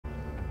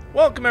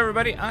Welcome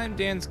everybody, I'm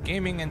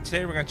DansGaming, and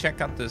today we're going to check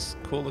out this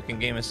cool looking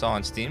game I saw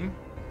on Steam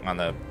on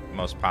the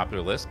most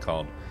popular list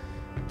called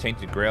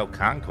Tainted Grail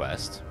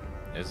Conquest.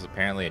 It's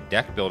apparently a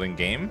deck building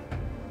game.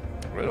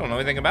 I really don't know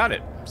anything about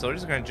it, so we're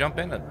just going to jump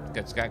in.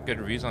 It's got good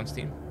reviews on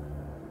Steam.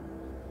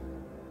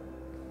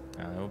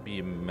 It'll be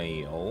a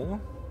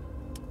male.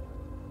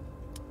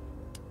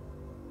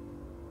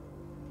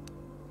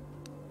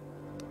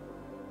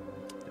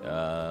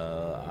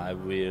 I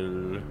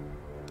will...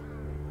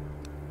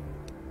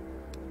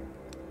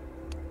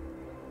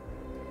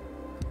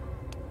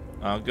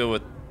 I'll go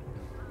with...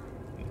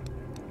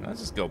 Let's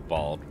just go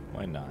bald.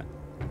 Why not?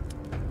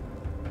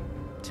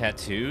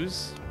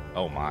 Tattoos?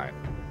 Oh my.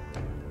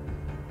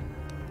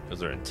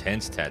 Those are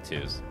intense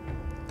tattoos.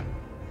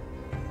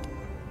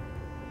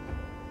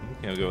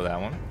 Okay, I'll go with that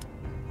one.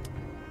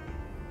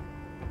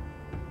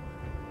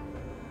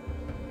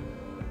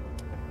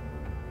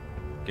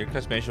 Gear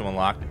customization will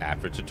unlock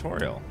after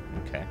tutorial.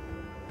 Okay.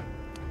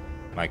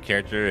 My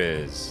character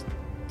is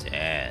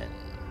 10.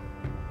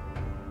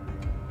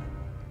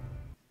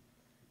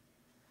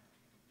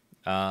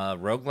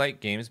 Roguelike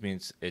games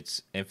means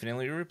it's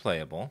infinitely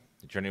replayable.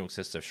 The journey will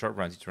consist of short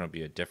runs. Each run will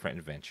be a different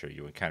adventure.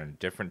 You encounter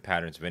different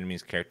patterns of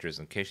enemies, characters,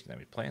 and locations that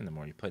we play. And the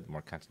more you play, the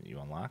more content you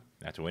unlock.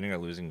 After winning or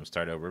losing, you'll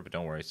start over. But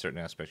don't worry, certain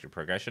aspects of your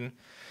progression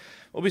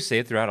will be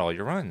saved throughout all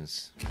your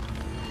runs.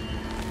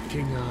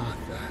 King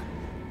Arthur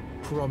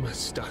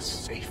promised us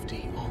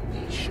safety on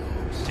these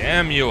shores.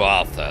 Damn you,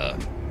 Arthur.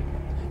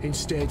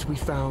 Instead, we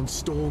found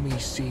stormy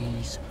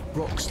seas,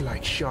 rocks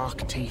like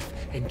shark teeth,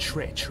 and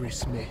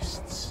treacherous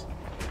mists.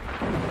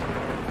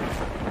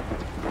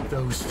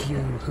 Those few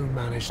who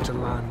manage to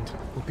land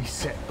will be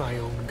set by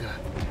hunger,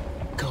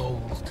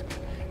 cold,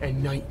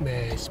 and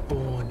nightmares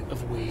born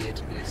of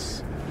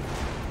weirdness.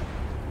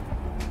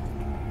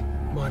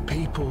 My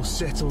people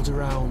settled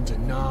around a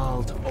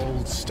gnarled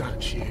old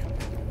statue.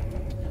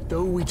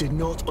 Though we did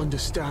not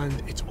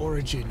understand its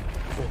origin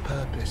or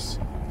purpose,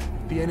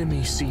 the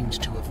enemy seemed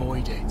to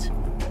avoid it.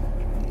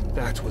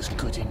 That was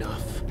good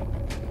enough.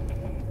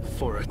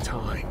 For a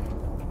time.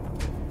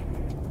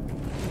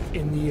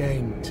 In the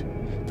end,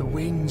 the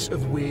winds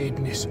of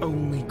weirdness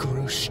only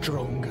grew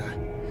stronger,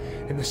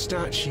 and the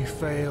statue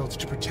failed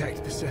to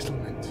protect the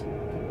settlement.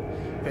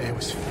 There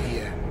was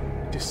fear,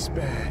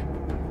 despair,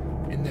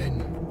 and then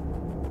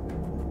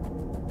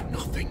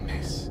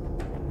nothingness,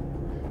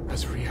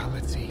 as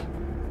reality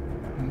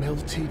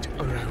melted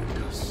around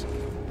us.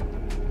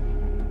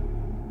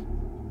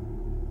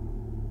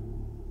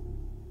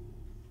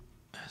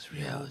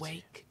 You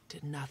awake to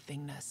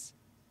nothingness.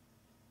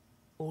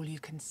 All you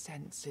can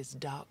sense is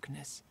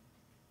darkness.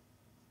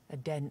 A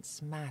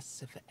dense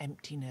mass of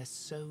emptiness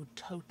so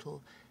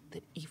total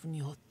that even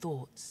your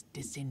thoughts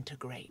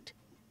disintegrate.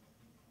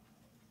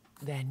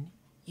 Then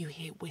you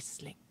hear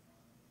whistling.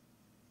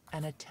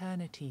 An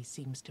eternity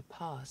seems to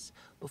pass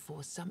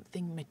before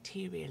something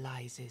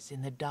materializes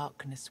in the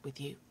darkness with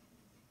you.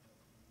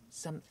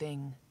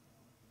 Something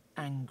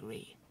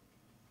angry.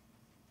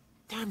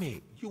 Damn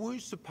it, you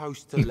weren't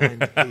supposed to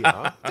land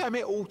here. Damn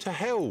it all to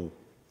hell.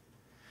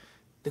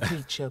 The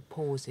creature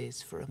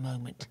pauses for a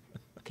moment,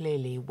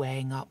 clearly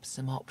weighing up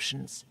some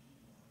options.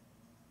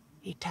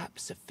 He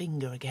taps a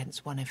finger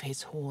against one of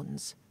his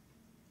horns.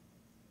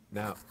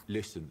 Now,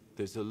 listen,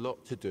 there's a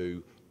lot to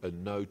do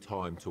and no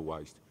time to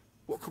waste.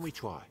 What can we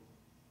try?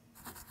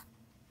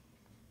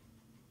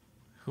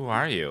 Who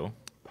are you?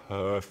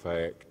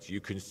 Perfect.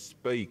 You can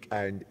speak,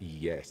 and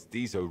yes,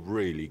 these are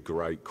really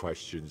great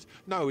questions.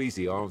 No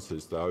easy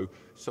answers, though.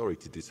 Sorry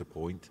to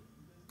disappoint.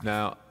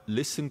 Now,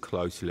 listen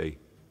closely.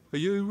 Are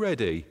you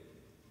ready?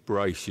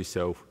 Brace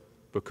yourself,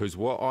 because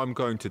what I'm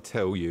going to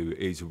tell you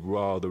is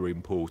rather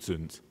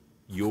important.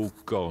 You're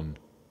gone.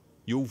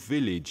 Your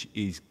village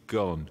is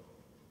gone.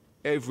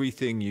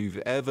 Everything you've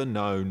ever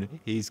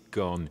known is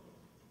gone.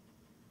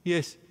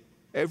 Yes,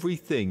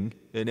 everything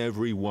and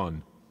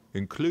everyone,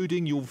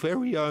 including your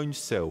very own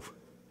self,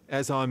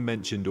 as I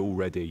mentioned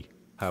already.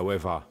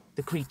 However...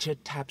 The creature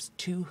taps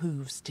two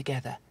hooves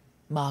together,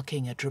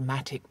 marking a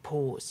dramatic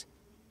pause.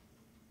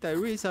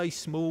 There is a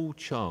small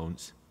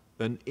chance,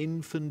 an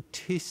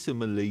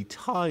infinitesimally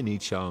tiny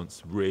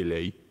chance,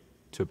 really,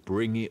 to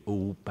bring it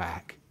all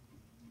back.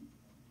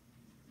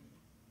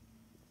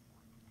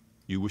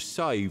 You were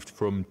saved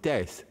from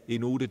death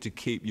in order to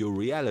keep your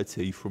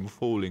reality from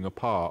falling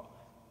apart.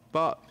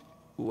 But,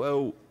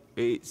 well,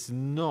 it's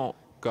not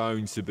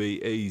going to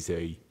be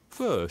easy.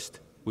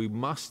 First, we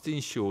must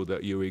ensure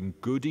that you're in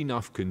good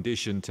enough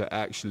condition to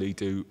actually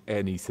do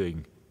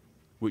anything.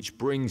 Which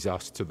brings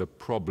us to the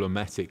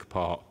problematic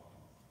part.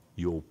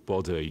 Your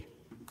body.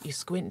 You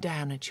squint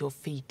down at your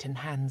feet and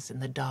hands in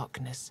the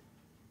darkness.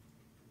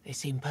 They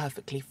seem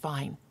perfectly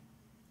fine.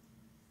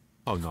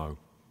 Oh no.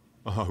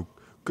 Oh,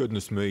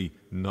 goodness me,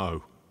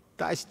 no.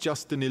 That's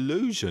just an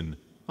illusion.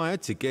 I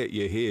had to get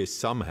you here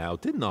somehow,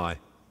 didn't I?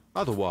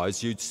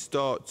 Otherwise, you'd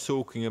start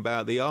talking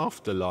about the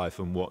afterlife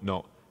and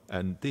whatnot.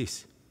 And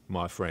this,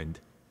 my friend,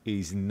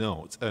 is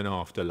not an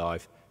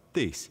afterlife.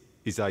 This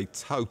is a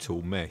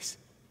total mess.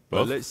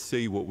 But let's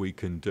see what we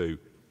can do.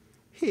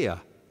 Here,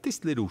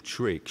 This little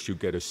trick should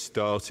get us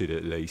started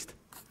at least.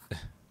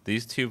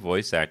 These two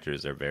voice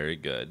actors are very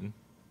good.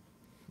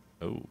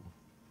 Oh.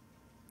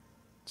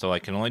 So I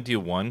can only do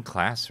one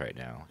class right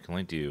now. I can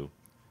only do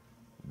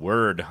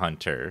Word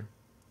Hunter.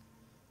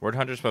 Word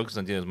Hunter's focus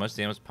on dealing as much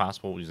damage as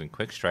possible using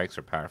quick strikes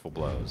or powerful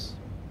blows.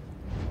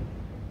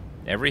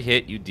 Every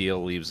hit you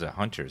deal leaves a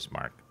hunter's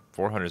mark.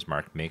 400's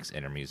mark makes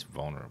enemies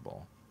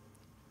vulnerable.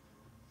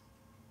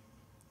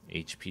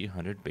 HP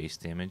 100 base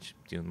damage.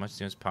 Deal as much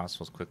damage as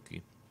possible as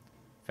quickly.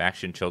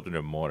 Faction Children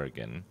of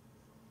Morrigan.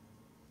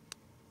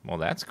 Well,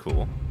 that's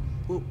cool.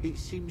 Well, it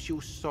seems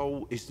your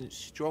soul isn't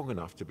strong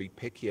enough to be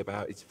picky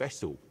about its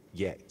vessel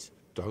yet.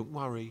 Don't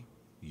worry,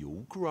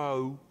 you'll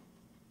grow.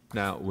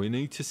 Now, we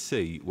need to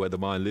see whether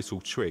my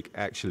little trick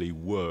actually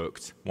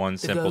worked. One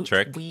simple The goat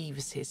trick.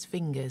 weaves his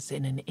fingers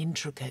in an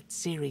intricate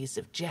series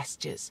of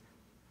gestures.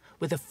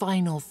 With a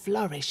final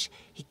flourish,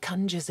 he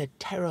conjures a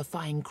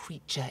terrifying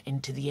creature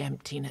into the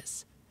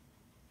emptiness.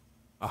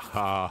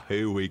 Aha,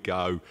 here we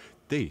go.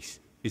 This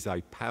is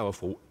a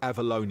powerful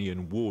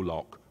Avalonian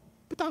warlock.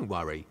 But don't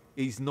worry,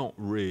 he's not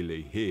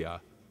really here.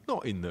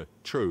 Not in the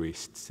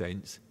truest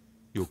sense.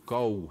 Your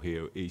goal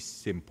here is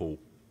simple.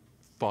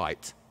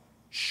 Fight.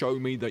 Show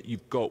me that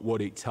you've got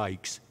what it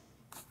takes.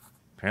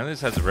 Apparently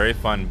this has a very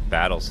fun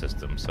battle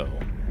system, so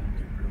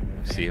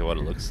see what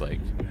it looks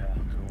like.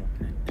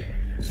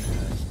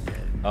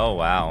 Oh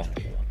wow,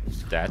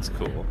 that's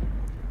cool.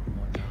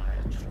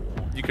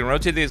 You can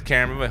rotate the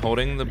camera by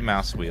holding the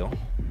mouse wheel.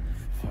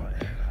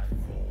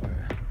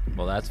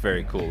 Well, that's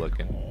very cool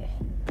looking.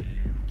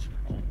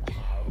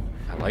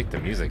 I like the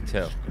music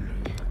too.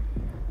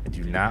 I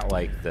do not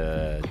like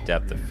the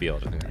depth of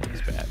field. I think that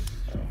looks bad.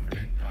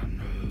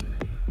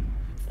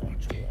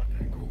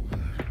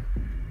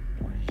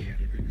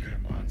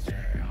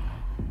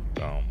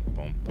 Boom,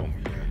 boom, boom,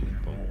 boom,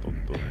 boom,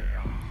 boom, boom.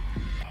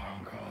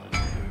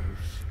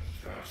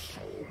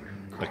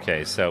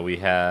 Okay, so we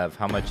have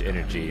how much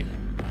energy?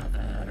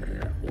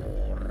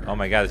 Oh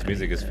my god, this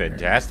music is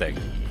fantastic.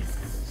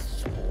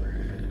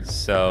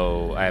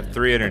 So I have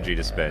 3 energy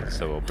to spend.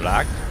 So we'll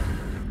block,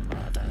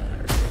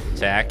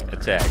 attack,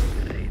 attack.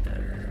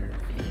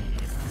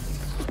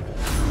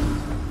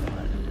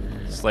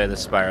 Slay the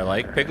Spire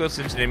like. Pick those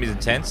enemies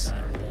intense.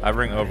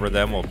 Hovering over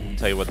them will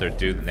tell you what they'll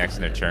do next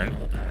in their turn.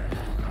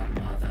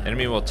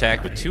 Enemy will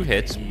attack with 2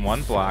 hits.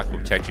 1 block will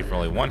protect you for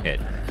only 1 hit.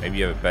 Maybe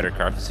you have a better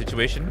card for the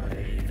situation.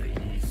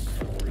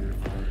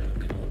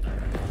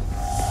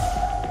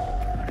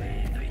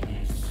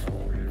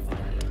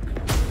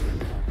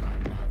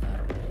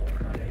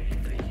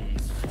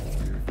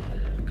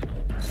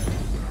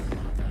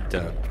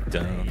 Dun,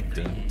 dun,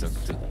 dun, dun,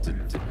 dun,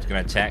 dun, dun. It's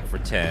gonna attack for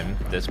 10.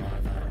 This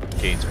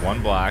gains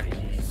 1 block.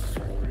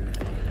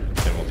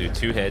 Then we'll do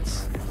 2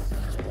 hits.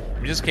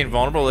 You just gain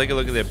vulnerable. Take a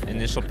look at the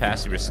initial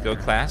passive of your skill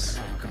class.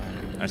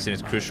 Understand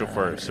it's crucial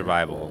for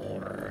survival.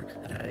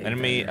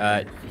 Enemy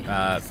that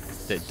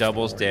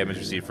doubles damage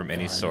received from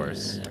any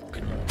source.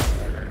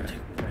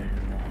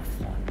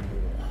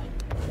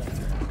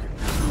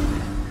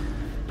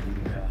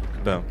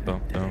 Boom,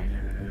 boom, boom.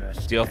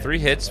 Deal 3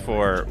 hits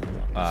for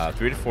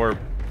 3 to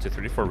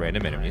 4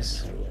 random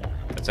enemies.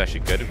 That's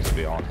actually good because it'll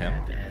be on him.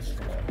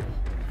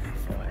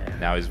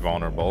 Now he's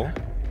vulnerable.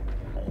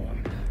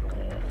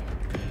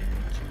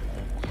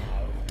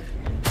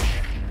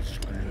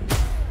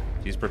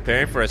 He's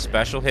preparing for a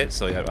special hit,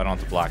 so I don't have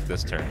to block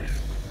this turn.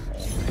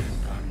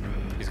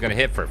 He's going to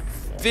hit for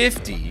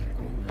 50.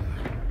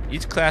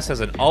 Each class has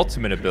an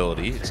ultimate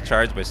ability. It's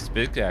charged by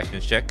specific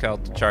actions. Check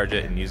out to charge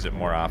it and use it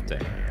more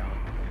often.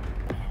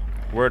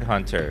 Word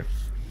Hunter.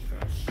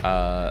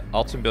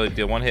 Ultimate ability,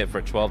 deal 1 hit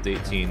for 12 to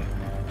 18.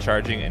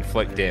 Charging,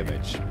 inflict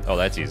damage. Oh,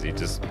 that's easy.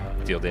 Just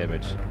deal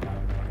damage.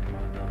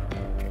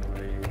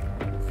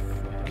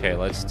 Okay,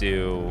 let's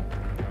do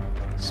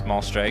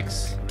small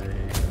strikes.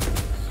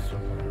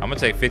 I'm gonna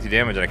take 50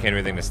 damage and I can't do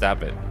anything to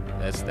stop it.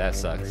 That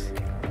sucks.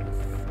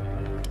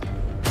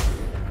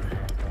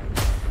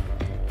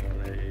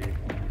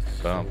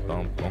 Boom,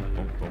 boom, boom,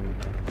 boom, boom.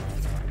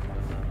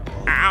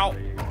 Ow!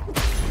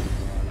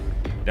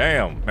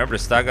 Damn. Remember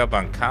to stock up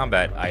on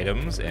combat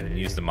items and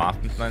use them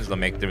often. Sometimes they'll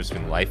make the difference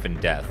between life and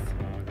death.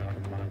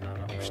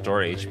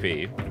 Restore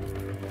HP.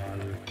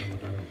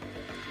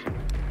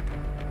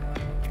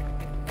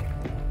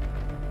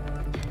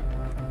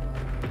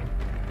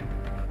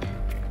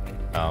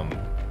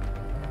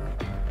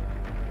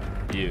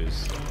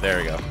 Use. There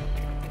we go.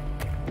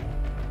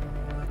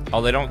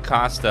 Oh, they don't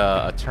cost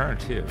a turn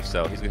too.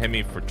 So he's gonna hit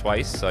me for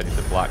twice, so I need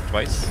to block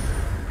twice.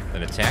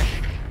 Then attack.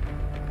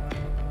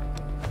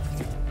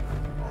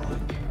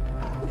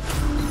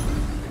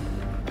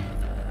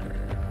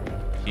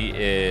 He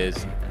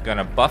is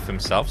gonna buff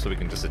himself so we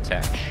can just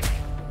attack.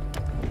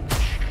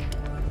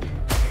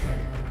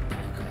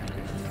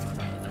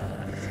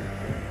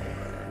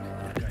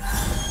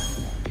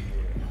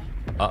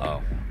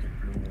 Uh-oh.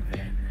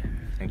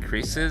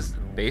 Increases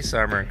base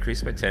armor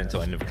increased by 10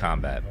 until end of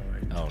combat.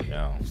 Oh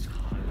no.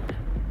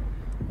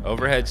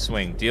 Overhead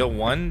swing. Deal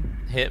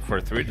 1 hit for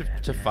 3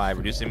 to 5,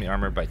 reducing the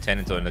armor by 10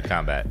 until end of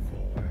combat.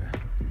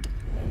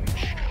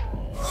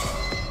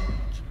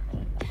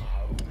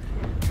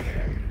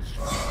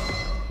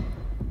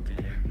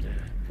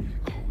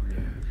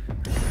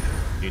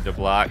 to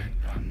block.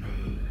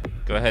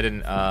 Go ahead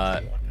and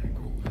I'm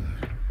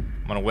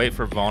gonna wait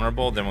for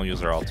vulnerable, then we'll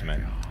use our ultimate.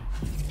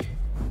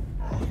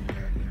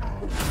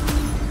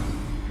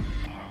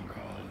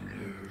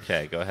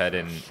 Okay, go ahead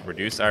and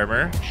reduce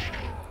armor.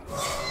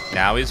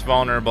 Now he's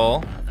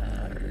vulnerable.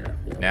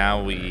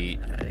 Now we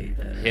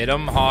hit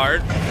him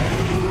hard.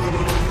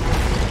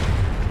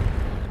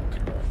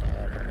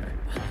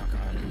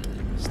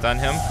 Stun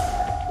him.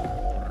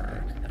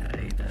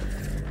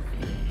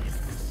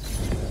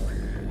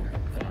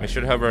 Make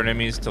sure to hover our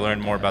enemies to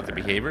learn more about their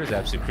behavior. It's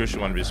absolutely crucial.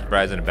 You want to be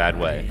surprised in a bad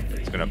way.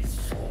 It's gonna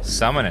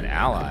summon an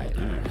ally.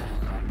 Ooh.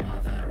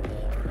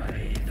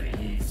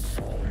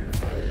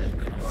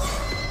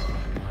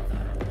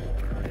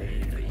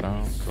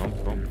 Boom,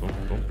 boom, boom, boom,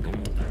 boom, boom.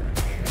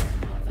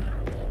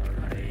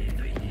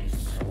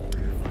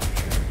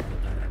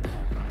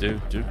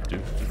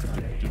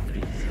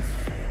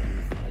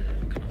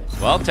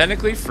 Well,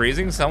 technically,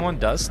 freezing someone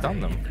does stun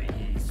them.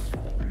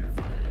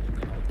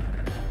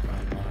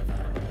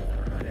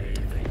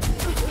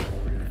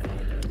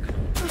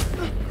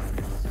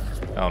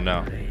 Oh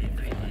no.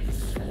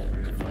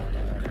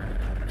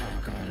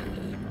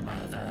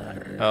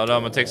 Oh no,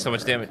 I'm gonna take so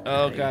much damage.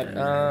 Oh god,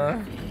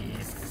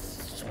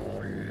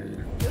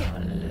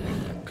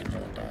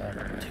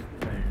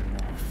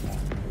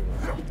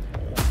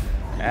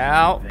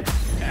 Ow.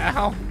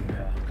 Ow.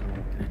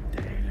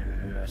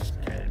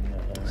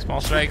 Small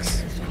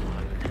strikes.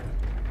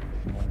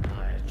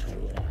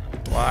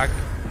 Block.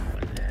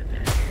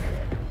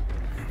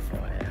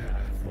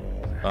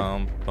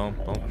 Boom, boom,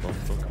 boom, boom,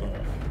 boom, boom.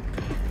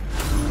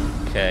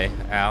 Okay,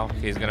 ow.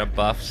 He's gonna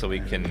buff so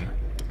we can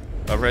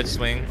overhead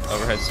swing,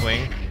 overhead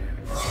swing.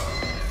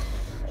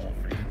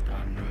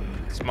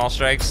 Small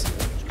strikes.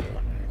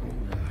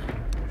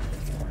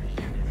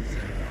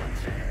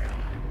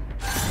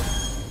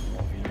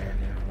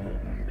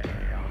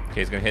 Okay,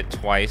 he's gonna hit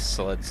twice,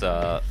 so let's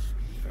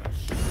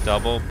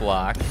double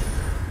block.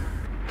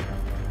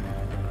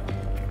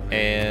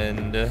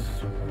 And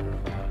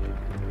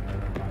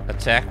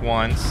attack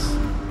once.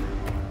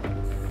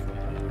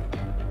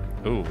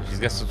 Ooh, he's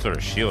got some sort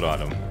of shield on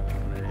him.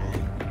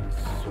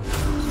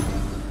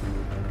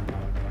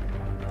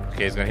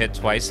 Okay, he's gonna hit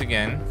twice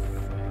again.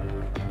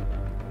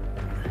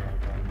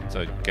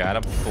 So gotta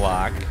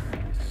block.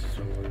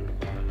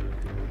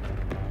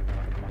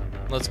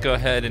 Let's go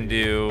ahead and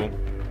do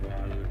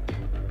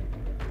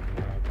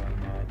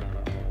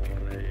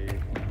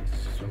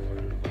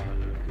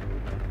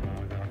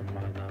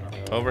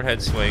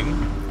overhead swing.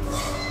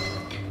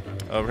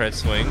 Overhead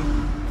swing.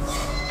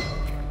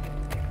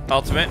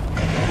 Ultimate.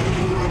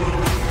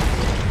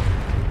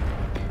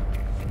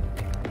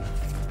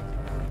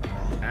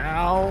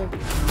 Ow.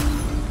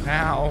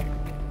 Ow.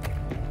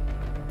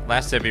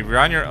 Last tip, if you're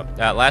on your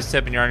last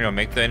tip and you're on your,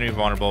 make the enemy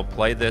vulnerable,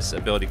 play this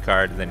ability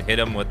card, and then hit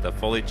him with the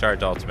fully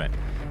charged ultimate.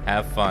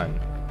 Have fun.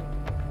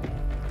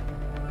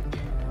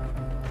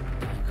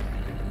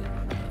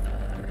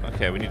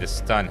 Okay, we need to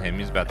stun him.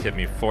 He's about to hit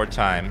me 4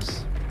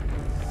 times.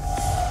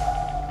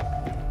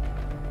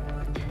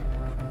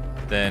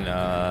 Then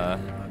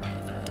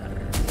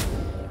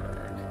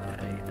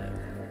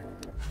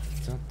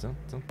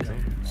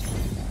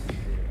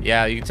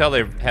yeah, you can tell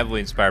they're heavily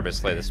inspired by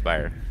Slay the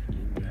Spire.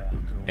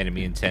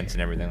 Enemy intense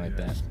and everything like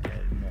that.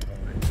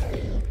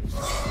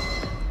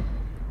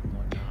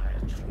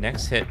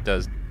 Next hit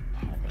does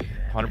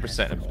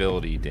 100%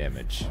 ability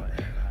damage.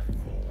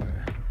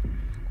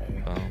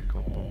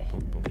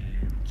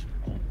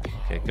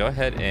 Okay, go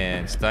ahead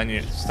and stun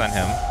him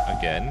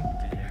again.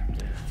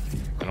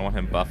 I don't want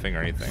him buffing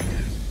or anything.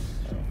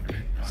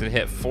 He's gonna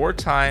hit 4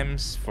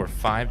 times for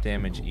 5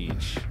 damage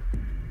each.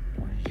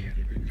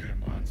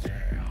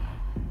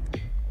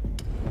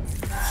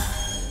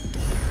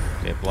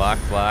 Okay, block,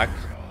 block.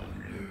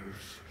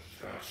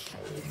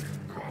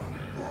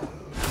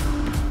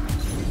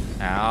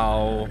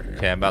 Ow.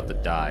 Okay, I'm about to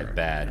die.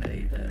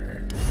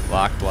 Bad.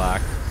 Block,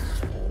 block.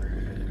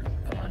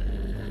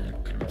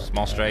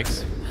 Small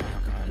strikes.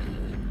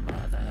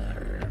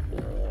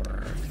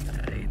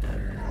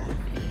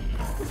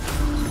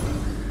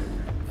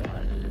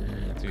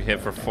 So you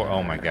hit for 4.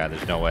 Oh my god,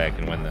 there's no way I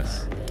can win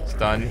this.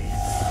 Stun.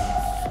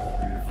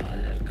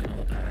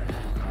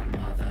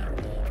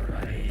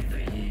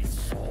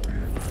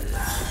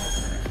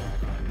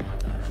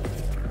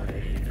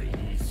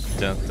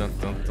 Dun, dun,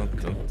 dun, dun,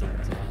 dun, dun,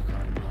 dun.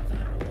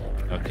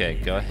 Okay,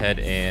 go ahead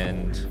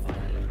and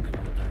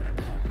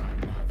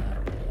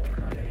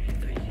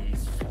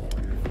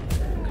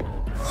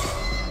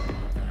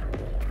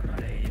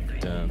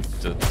dun,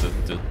 dun, dun,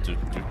 dun, dun,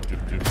 dun, dun,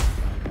 dun.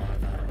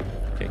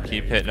 Okay,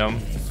 keep hitting them.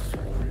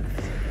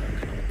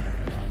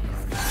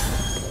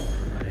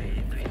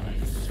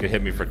 He's gonna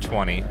hit me for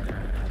 20.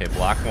 Okay,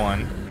 block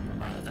 1.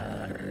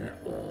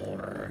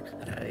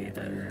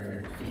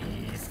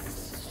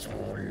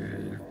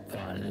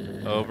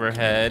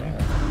 Overhead.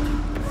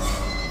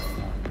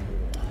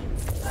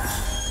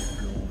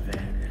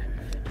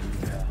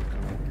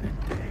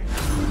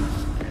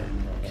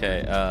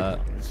 Okay,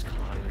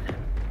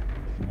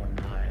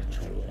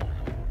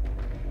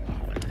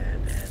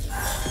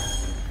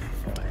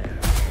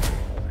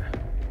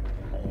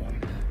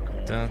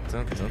 Dun,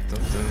 dun, dun,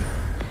 dun,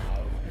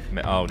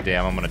 dun. Oh,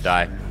 damn, I'm gonna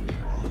die.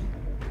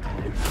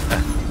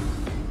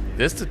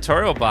 This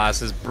tutorial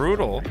boss is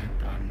brutal.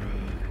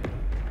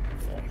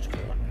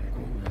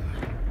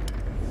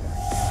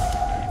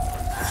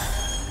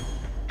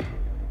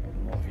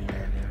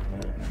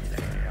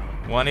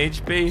 One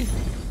HP.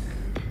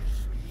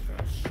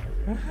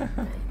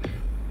 Okay,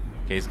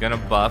 he's gonna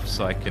buff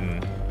so I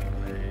can.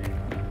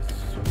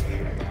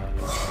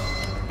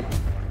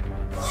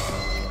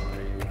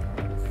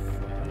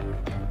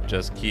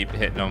 Just keep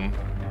hitting him.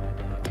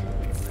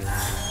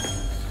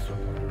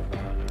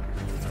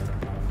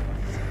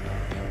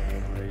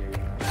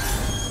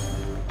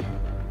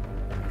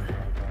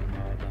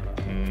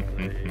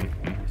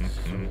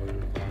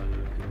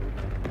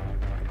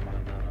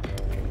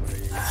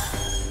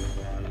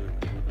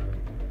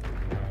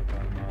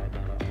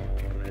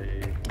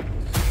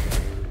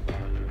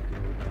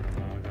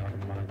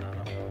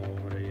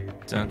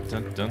 Dun,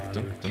 dun, dun,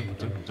 dun, dun,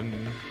 dun,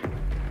 dun.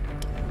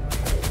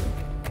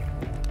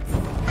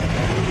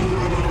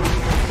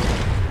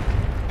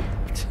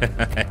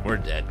 We're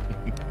dead.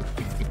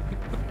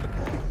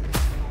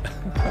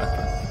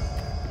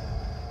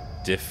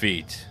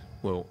 Defeat.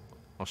 Well,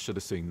 I should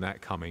have seen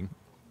that coming.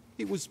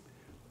 It was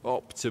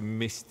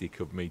optimistic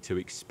of me to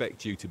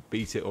expect you to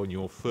beat it on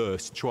your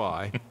first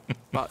try.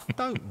 But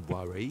don't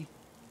worry.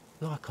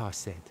 Like I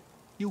said,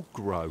 you'll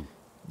grow.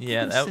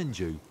 Yeah, I'll send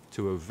you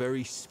to a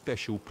very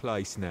special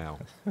place now.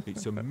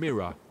 It's a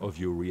mirror of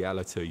your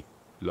reality,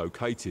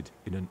 located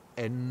in an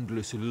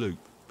endless loop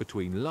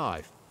between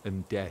life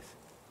and death.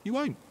 You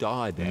won't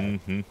die there,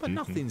 but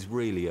nothing's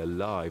really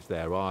alive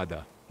there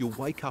either. You'll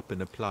wake up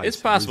in a place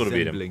It's possible to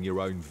beat him. resembling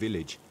your own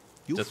village.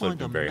 You'll Just find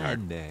would've a been very man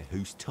hard. there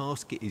whose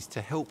task it is to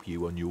help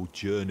you on your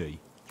journey.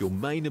 Your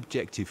main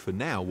objective for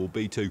now will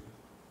be to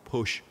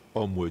push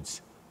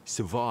onwards,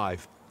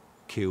 survive,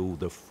 kill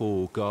the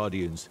 4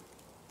 guardians.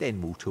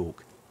 Then we'll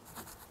talk.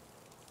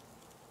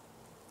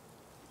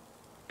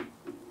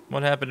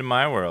 What happened in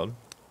my world?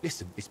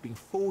 Listen, it's been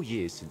 4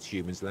 years since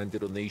humans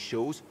landed on these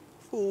shores.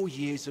 4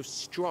 years of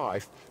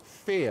strife,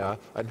 fear,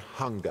 and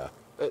hunger.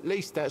 At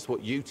least that's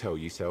what you tell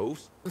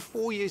yourselves. And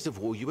 4 years of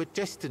war you were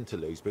destined to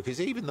lose,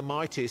 because even the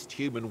mightiest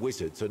human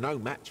wizards are no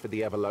match for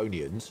the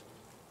Avalonians.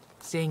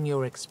 Seeing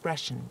your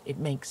expression, it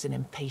makes an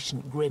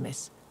impatient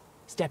grimace,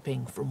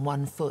 stepping from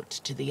one foot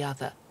to the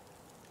other.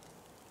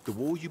 The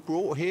war you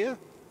brought here?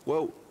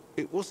 Well,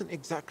 it wasn't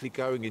exactly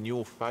going in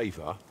your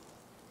favour.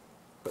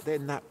 But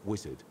then that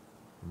wizard,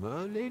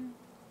 Merlin?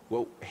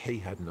 Well, he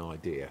had an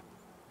idea.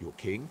 Your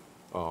king,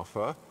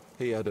 Arthur,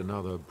 he had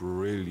another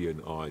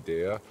brilliant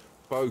idea.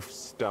 Both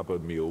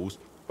stubborn mules,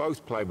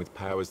 both playing with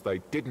powers they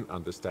didn't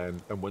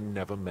understand and were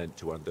never meant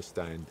to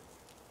understand.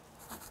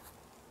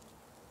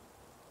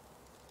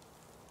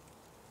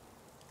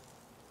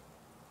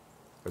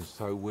 And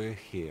so we're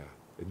here,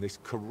 in this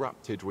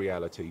corrupted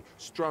reality,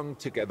 strung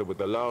together with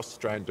the last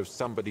strand of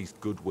somebody's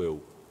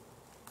goodwill.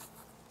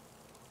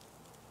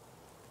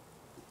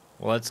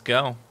 Well, let's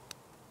go.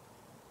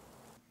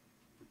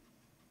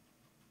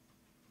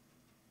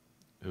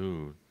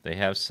 Ooh, they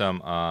have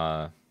some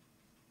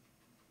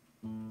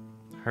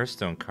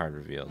Hearthstone card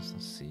reveals.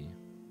 Let's see.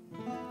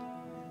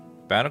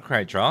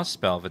 Battlecry, draw a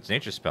spell. If it's a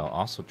nature spell,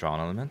 also draw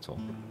an elemental.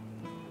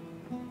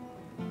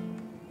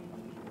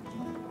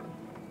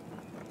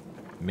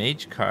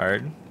 Mage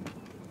card.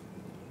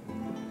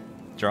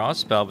 Draw a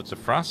spell. If it's a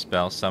frost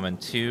spell, summon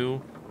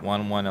 2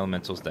 1/1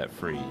 elementals that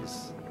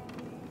freeze.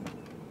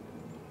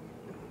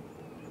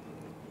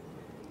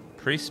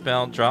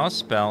 Pre-spell, draw a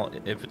spell.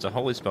 If it's a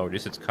holy spell,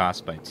 reduce its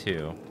cost by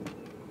 2.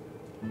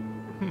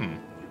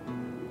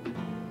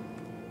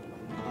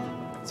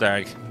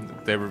 Sorry,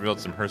 they revealed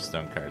some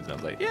Hearthstone cards. I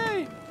was like,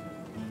 yay!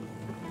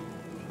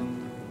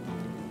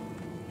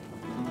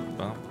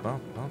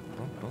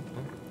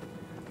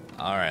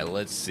 Alright,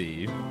 let's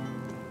see.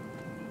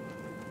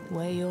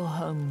 Where your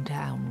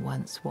hometown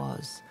once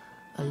was,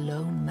 a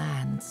lone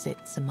man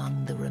sits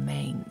among the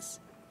remains.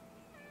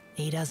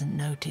 He doesn't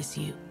notice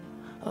you.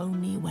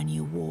 Only when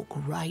you walk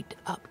right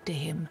up to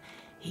him,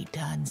 he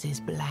turns his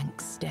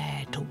blank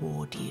stare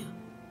toward you.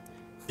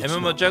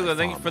 MMO Juggler,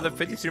 thank you for the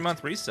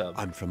 53-month resub.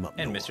 I'm from up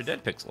and north, Mr.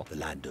 Dead Pixel. the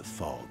land of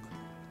fog.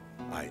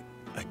 I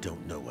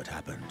don't know what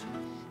happened.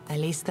 At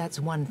least that's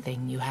one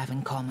thing you have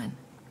in common.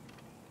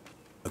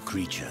 A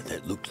creature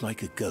that looked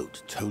like a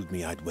goat told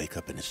me I'd wake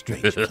up in a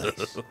strange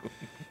place,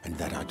 and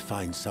that I'd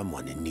find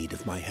someone in need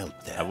of my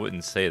help there. I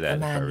wouldn't say that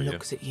The if I were man you.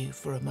 looks at you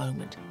for a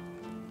moment.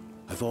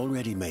 I've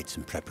already made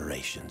some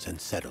preparations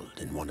and settled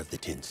in one of the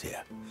tents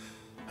here.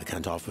 I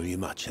can't offer you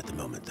much at the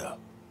moment, though.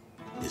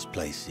 This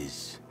place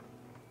is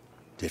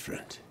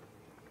different.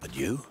 But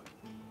you?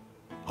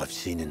 I've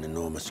seen an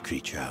enormous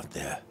creature out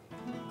there.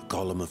 A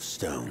golem of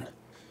stone.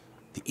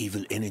 The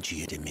evil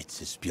energy it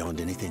emits is beyond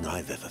anything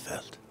I've ever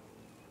felt.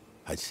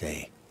 I'd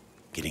say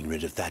getting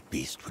rid of that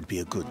beast would be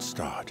a good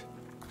start.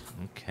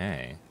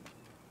 Okay.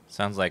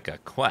 Sounds like a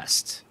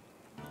quest.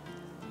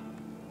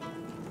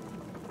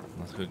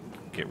 Let's go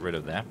get rid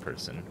of that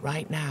person.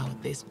 Right now,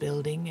 this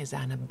building is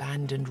an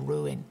abandoned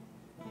ruin.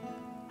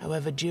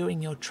 However,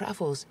 during your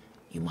travels,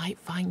 You might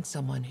find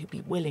someone who'd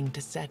be willing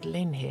to settle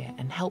in here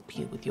and help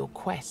you with your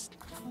quest.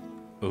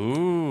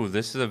 Ooh,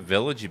 this is a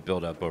village you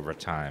build up over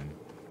time.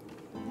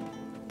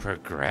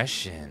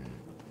 Progression.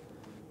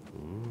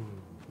 Ooh,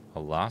 a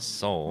lost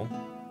soul.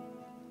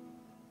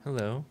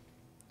 Hello.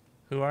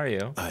 Who are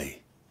you? I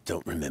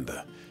don't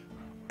remember.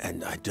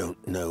 And I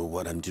don't know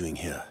what I'm doing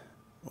here,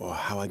 or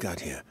how I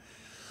got here.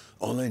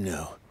 All I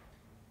know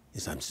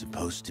is I'm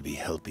supposed to be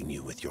helping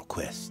you with your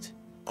quest.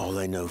 All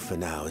I know for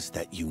now is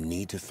that you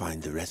need to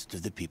find the rest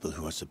of the people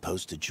who are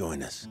supposed to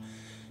join us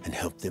and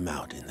help them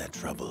out in their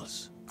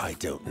troubles. I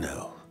don't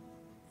know.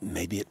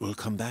 Maybe it will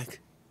come back?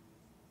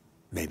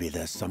 Maybe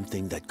there's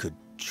something that could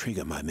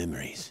trigger my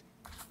memories.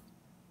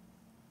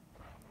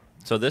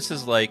 So this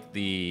is like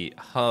the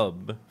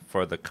hub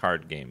for the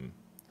card game.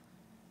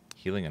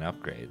 Healing and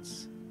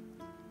upgrades.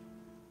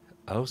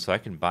 Oh, so I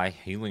can buy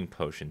healing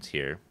potions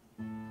here.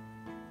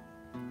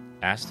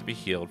 Ask to be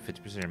healed,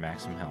 50% of your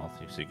maximum health,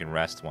 so you can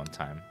rest one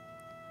time.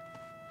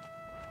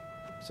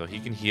 So he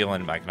can heal,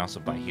 and I can also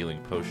buy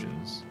healing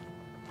potions.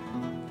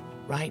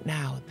 Right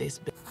now, this...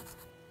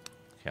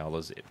 Okay, all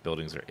those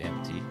buildings are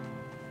empty.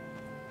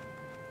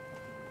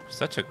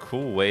 Such a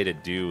cool way to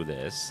do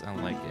this. I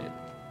like it.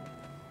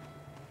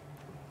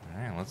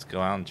 Alright, let's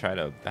go out and try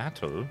to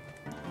battle.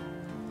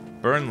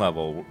 Burn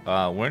level.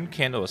 Word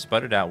candle is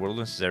sputtered out.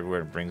 Wilderness is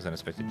everywhere and brings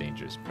unexpected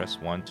dangers. Press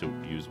 1 to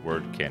use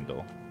word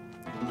candle.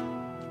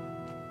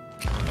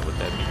 I don't know what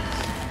that means.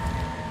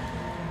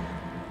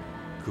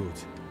 Good.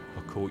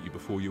 I caught you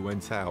before you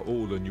went out,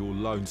 all on your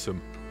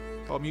lonesome.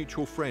 Our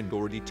mutual friend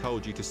already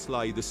told you to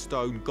slay the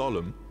stone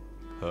golem.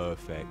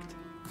 Perfect.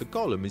 The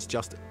golem is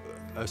just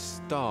a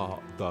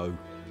start, though.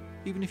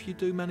 Even if you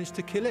do manage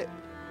to kill it,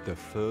 the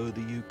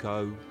further you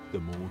go, the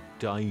more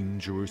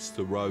dangerous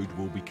the road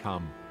will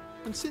become.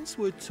 And since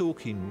we're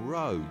talking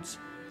roads,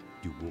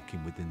 you're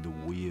walking within the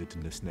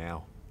weirdness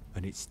now,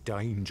 and it's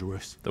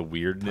dangerous. The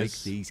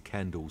weirdness? Take these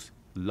candles,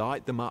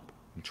 light them up,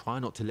 and try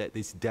not to let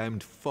this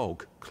damned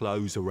fog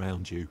close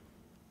around you.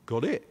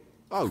 Got it?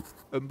 Oh,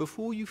 and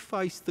before you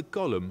face the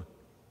golem,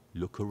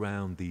 look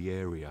around the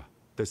area.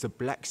 There's a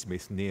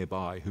blacksmith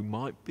nearby who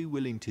might be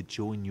willing to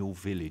join your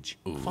village.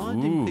 Ooh.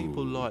 Finding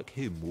people like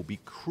him will be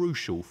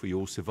crucial for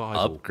your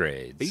survival.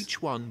 Upgrades.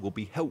 Each one will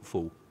be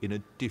helpful in a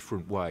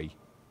different way.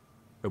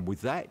 And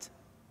with that,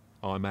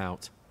 I'm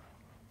out.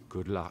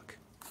 Good luck.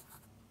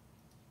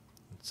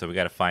 So we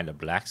got to find a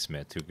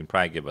blacksmith who can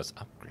probably give us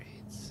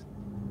upgrades.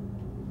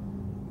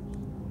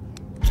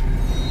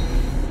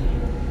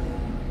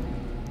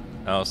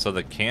 Oh, so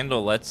the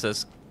candle lets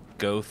us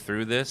go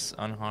through this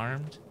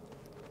unharmed?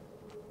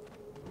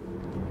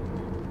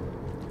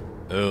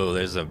 Oh,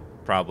 there's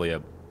probably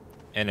a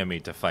enemy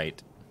to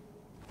fight.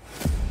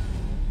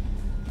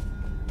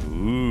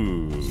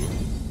 Ooh.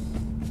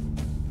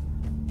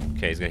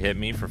 Okay, he's gonna hit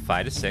me for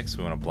 5 to 6.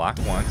 We want to block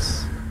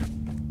once.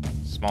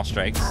 Small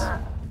strikes.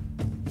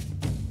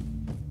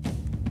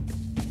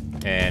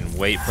 And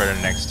wait for the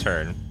next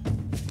turn.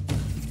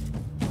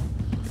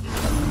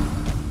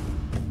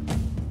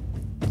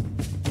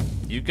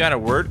 You've got a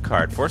word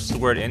card. Force the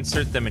word,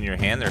 insert them in your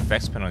hand. Their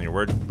effects depend on your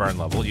word burn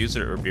level. Use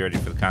it or be ready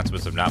for the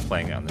consequence of not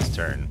playing it on this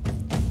turn.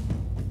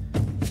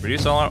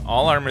 Reduce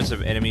all armors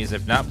of enemies.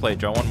 If not played,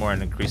 draw one more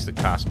and increase the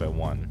cost by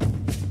 1.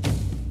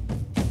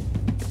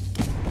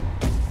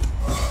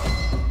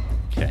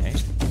 Okay.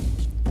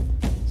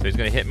 So he's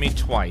going to hit me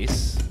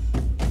twice.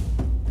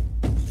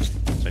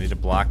 So I need to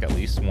block at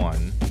least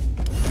 1.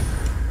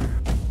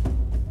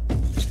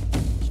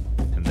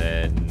 And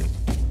then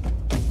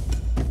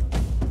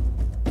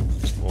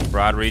we'll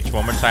broad reach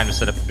one more time to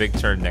set up a big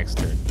turn next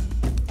turn.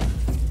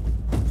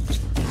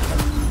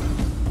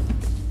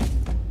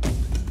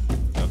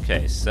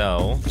 Okay,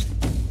 so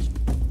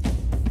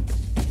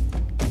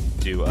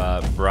do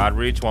broad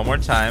reach one more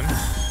time.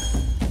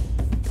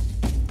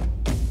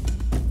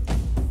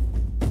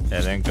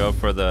 And then go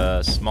for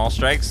the small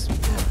strikes.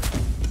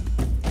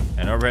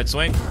 And overhead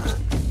swing.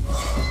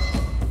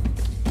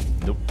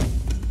 Nope.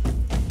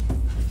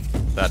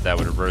 Thought that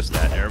would reverse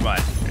that. Never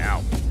mind.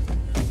 Ow.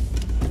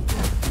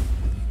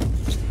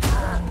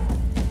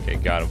 Okay,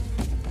 got him.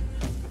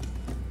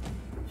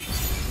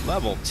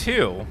 Level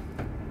 2?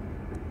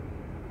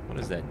 What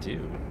does that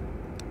do?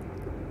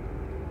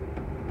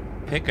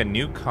 Pick a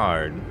new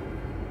card.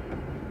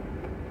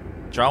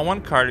 Draw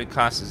one card. It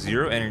costs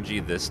 0 energy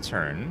this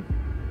turn.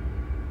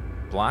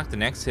 Block the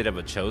next hit of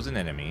a chosen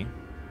enemy.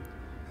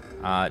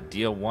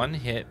 Deal 1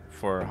 hit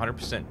for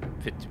 100%,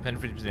 50%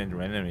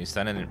 random enemy.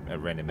 Stun a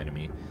random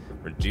enemy.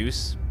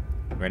 Reduce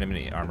random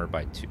enemy armor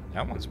by 2.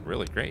 That one's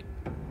really great.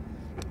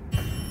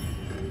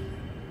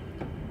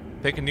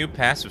 Pick a new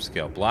passive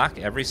skill. Block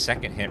every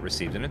second hit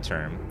received in a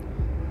turn.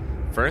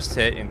 First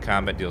hit in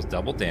combat deals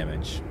double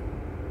damage.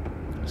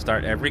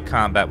 Start every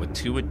combat with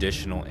 2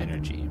 additional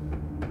energy.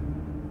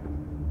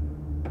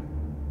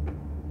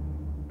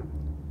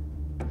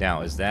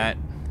 Now, is that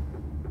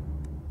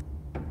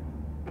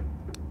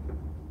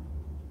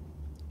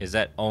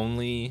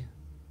only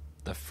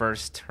the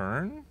first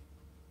turn?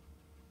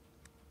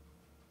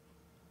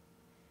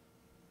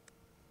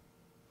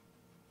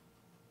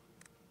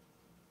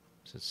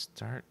 To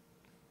start,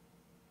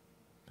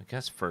 I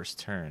guess first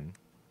turn.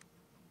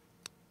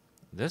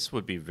 This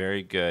would be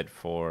very good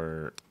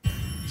for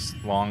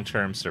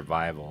long-term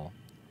survival.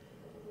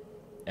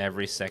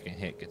 Every second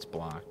hit gets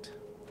blocked.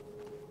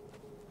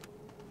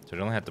 So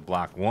you only have to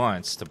block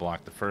once to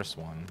block the first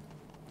one.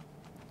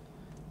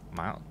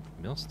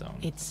 Millstone.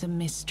 It's a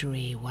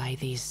mystery why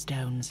these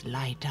stones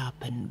light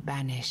up and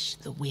banish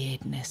the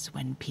weirdness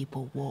when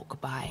people walk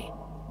by.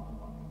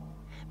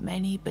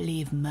 Many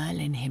believe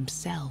Merlin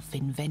himself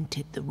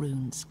invented the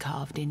runes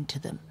carved into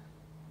them.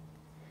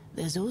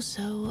 There's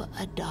also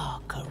a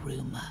darker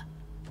rumor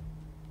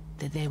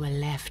that they were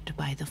left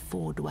by the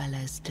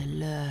Four-Dwellers to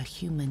lure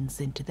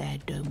humans into their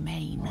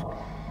domain,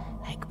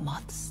 like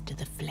moths to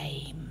the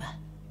flame.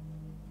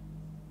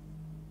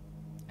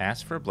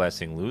 Ask for a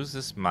blessing. Lose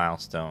this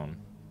milestone.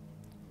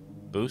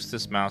 Boost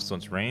this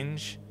milestone's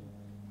range.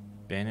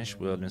 Banish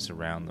wilderness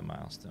around the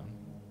milestone.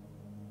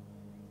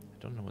 I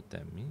don't know what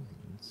that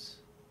means.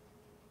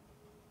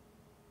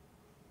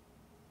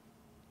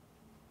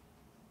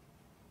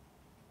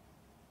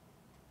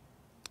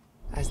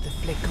 As the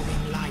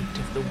flickering light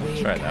of the weird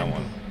Try that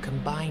candle one.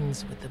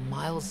 combines with the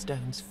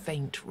milestone's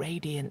faint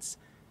radiance,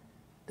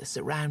 the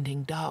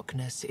surrounding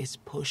darkness is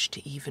pushed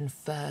even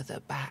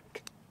further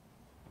back.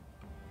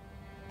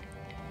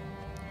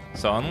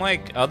 So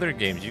unlike other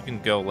games, you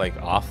can go like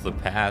off the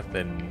path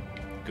and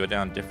go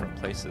down different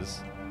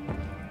places.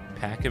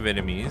 Pack of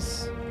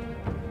enemies.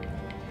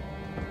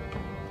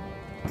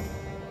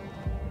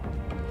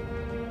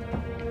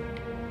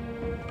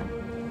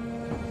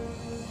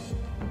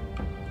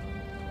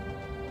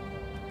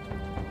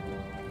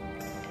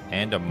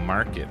 And a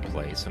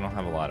marketplace. I don't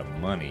have a lot of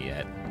money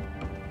yet.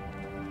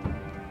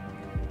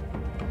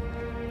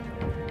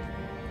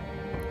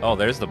 Oh,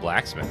 there's the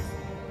blacksmith.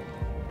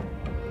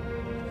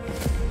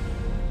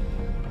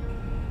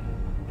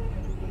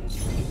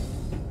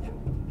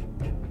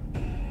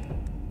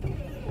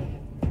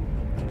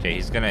 Okay,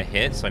 he's gonna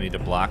hit, so I need to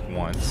block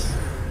once.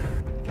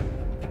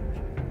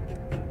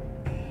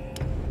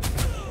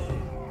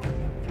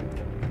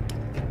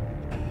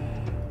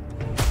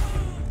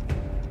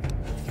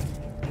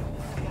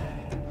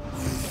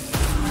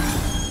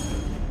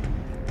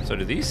 So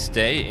do these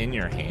stay in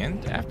your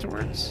hand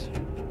afterwards?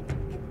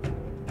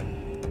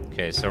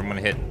 Okay, so I'm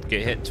gonna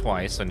get hit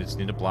twice, so I just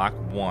need to block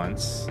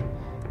once.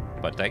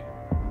 But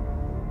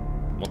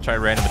we'll try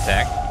random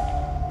attack.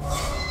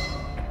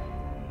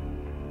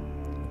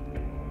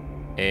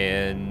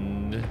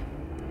 And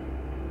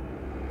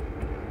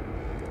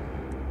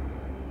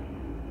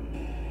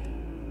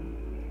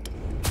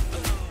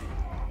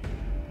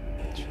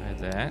try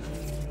that.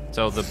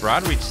 So the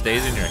broad reach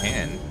stays in your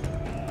hand.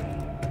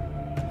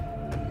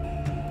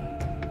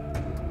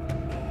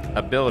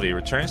 Ability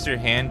returns to your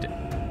hand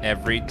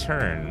every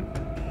turn.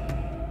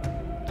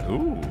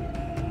 Ooh.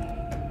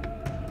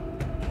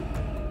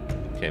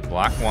 Okay,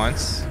 block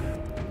once.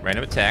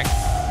 Random attack.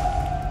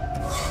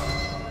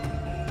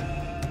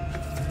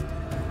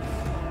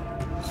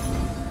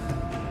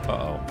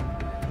 Uh-oh.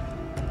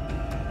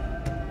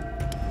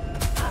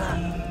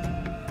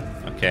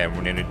 Okay, we're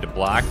gonna need to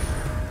block.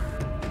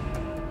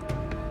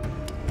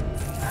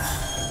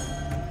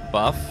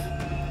 Buff.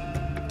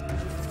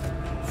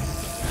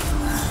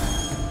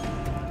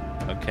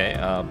 Okay,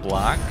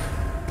 block.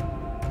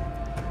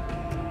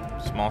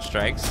 Small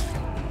strikes.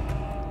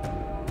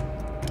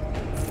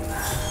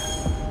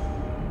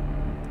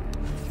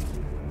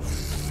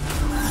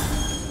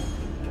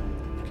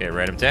 Okay,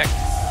 random attack.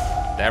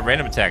 That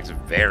random attack is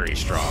very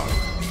strong.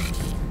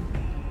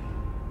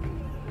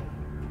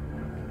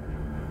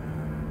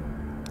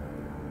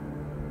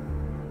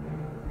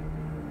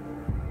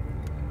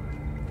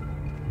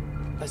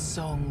 A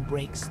song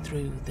breaks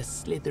through the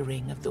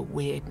slithering of the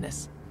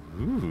weirdness.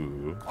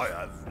 Ooh. I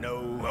have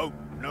no hope,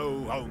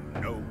 no home,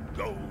 no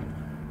gold.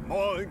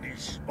 Mine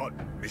is but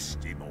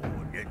misty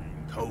morning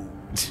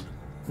cold.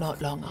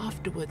 Not long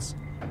afterwards,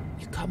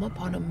 you come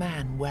upon a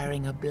man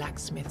wearing a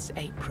blacksmith's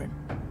apron.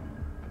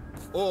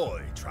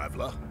 Oi,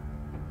 traveller.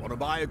 Want to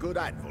buy a good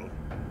anvil?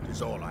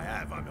 'Tis all I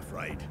have, I'm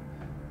afraid.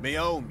 Me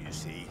home, you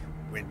see,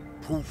 went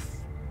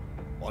poof.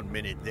 1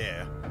 minute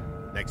there,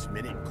 next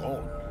minute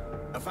gone.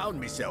 I found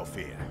myself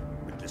here,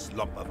 with this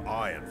lump of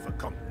iron for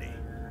company.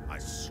 I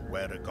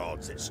swear to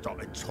gods it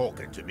started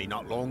talking to me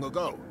not long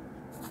ago.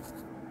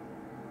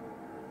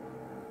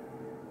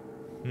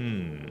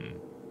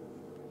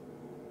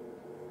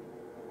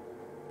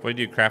 What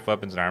do you craft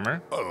weapons and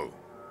armor? Oh,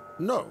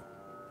 no.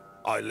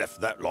 I left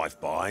that life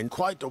behind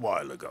quite a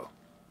while ago.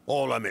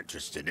 All I'm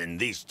interested in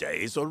these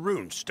days are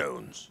rune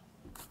stones.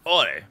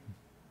 Oi!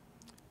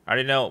 I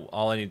already know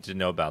all I need to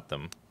know about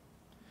them.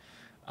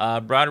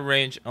 Broad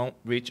range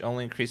reach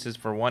only increases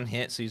for one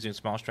hit, so using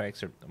small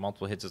strikes or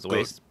multiple hits is a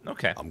waste.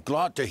 Okay. I'm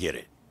glad to hear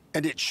it.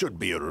 And it should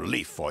be a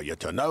relief for you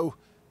to know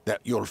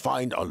that you'll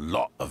find a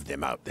lot of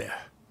them out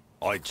there.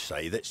 I'd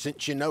say that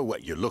since you know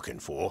what you're looking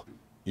for,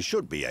 you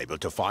should be able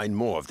to find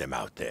more of them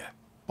out there.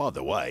 By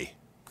the way,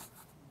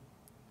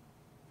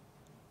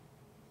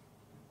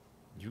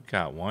 You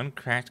got one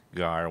cracked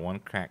gar, one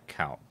cracked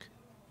calc.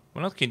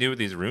 What else can you do with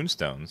these rune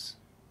stones?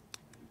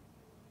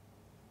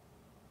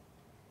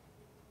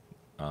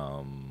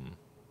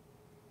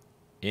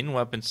 In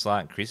weapon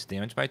slot, increase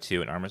damage by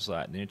 2. In armor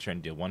slot, in your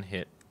turn, deal 1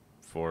 hit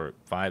for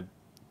 5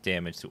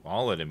 damage to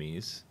all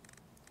enemies.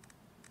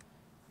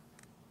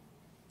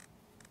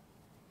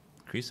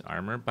 Increase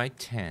armor by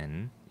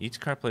 10. Each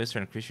card played this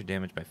turn, increase your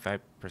damage by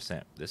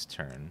 5% this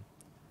turn.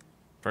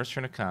 First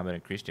turn of combat,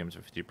 increase damage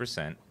by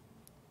 50%.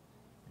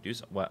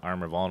 Reduce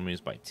armor of all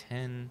enemies by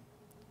 10.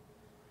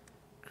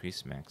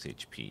 Increase max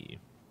HP.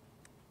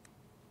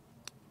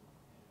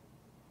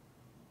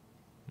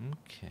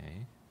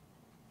 Okay.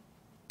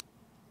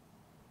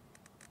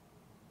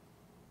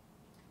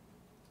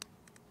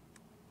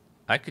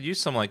 I could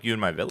use someone like you in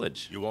my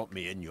village. You want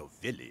me in your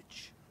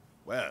village?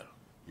 Well,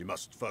 you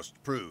must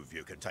first prove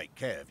you can take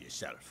care of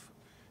yourself.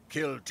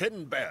 Kill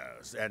 10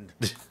 bears and...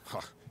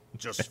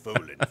 just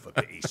fooling, for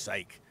pity's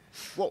sake.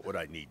 What would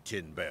I need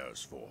 10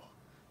 bears for?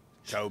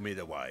 Show me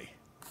the way.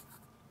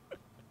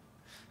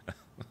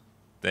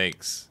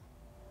 Thanks.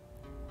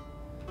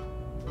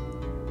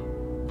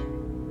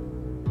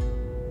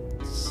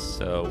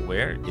 So,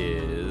 where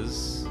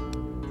is...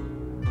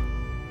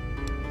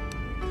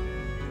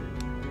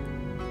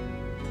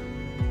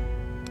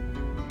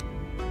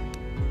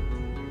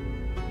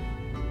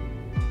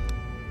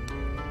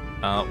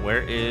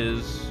 where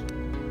is...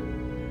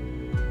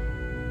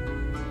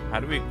 How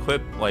do we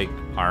equip, like,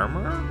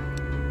 armor?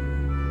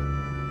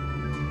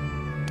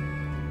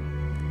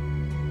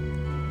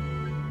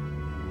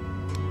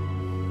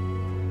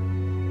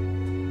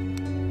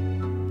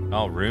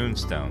 Oh, rune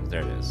stones.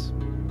 There it is.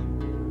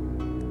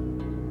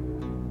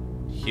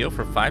 Heal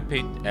for 5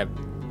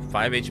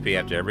 HP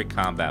after every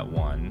combat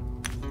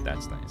 1.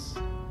 That's nice.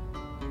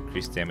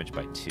 Increase damage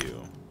by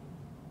 2.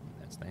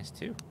 That's nice,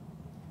 too.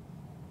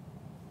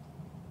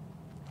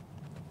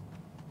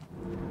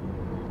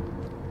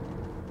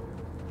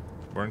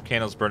 Burn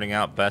candle's burning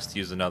out. Best to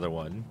use another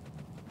one.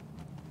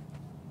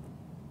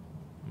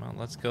 Well,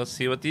 let's go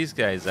see what these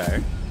guys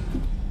are.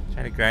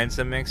 Trying to grind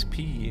some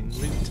XP and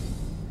loot.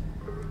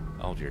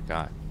 Oh dear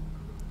God.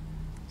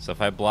 So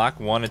if I block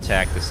one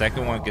attack, the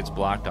second one gets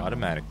blocked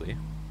automatically.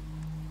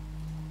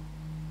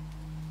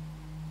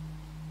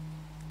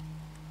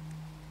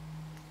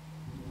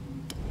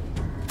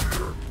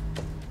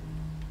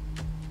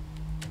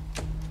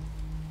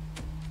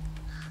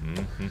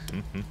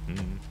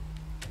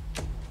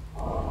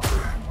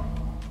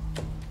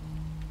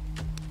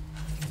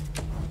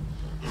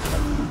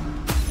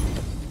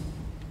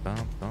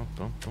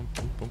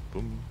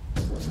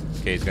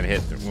 Okay, he's gonna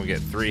hit. We'll get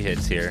 3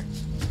 hits here.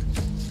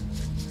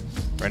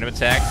 Random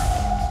attack.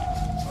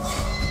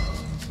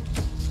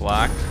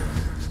 Block.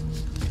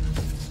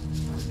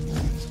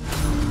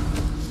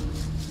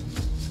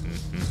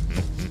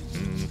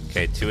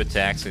 Okay, 2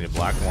 attacks and you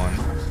block 1.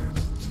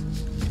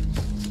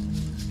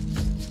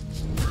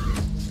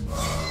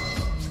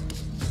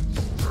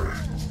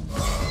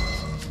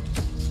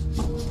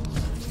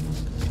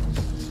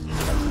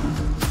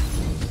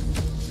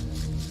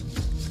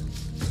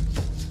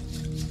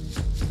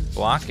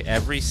 Block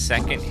every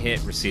second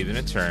hit received in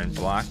a turn.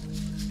 Block.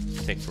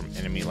 Take from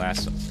enemy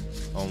lasts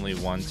only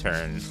 1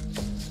 turn.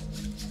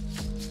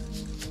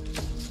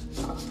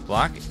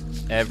 Block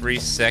every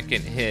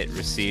second hit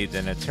received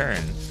in a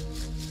turn.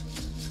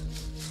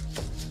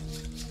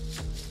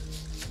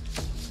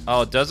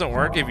 Oh, it doesn't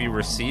work if you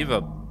receive a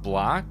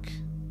block?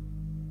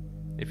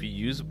 If you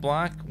use a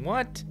block?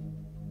 What?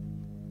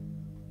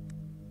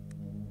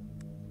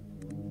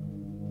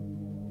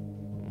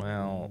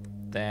 Well,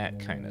 that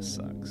kind of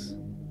sucks.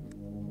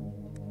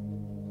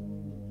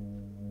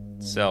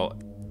 So,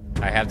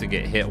 I have to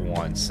get hit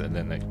once, and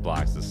then it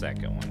blocks the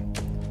second one.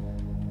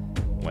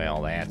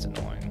 Well, that's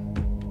annoying.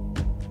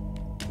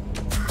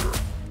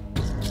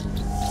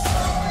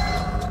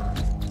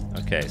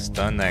 Okay,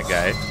 stun that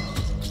guy.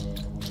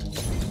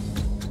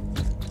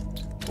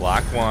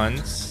 Block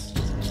once.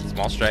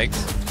 Small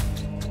strikes.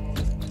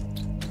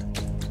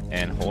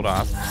 And hold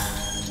off.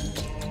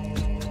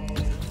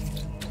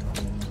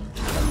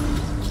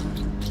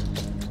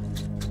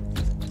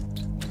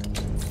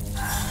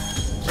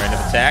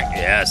 Attack?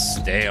 Yes,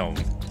 damn.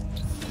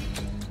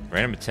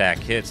 Random attack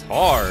hits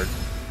hard.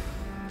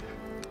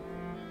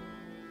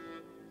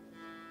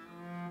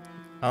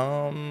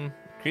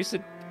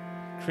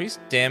 Increase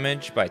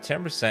damage by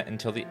 10%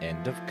 until the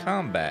end of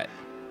combat.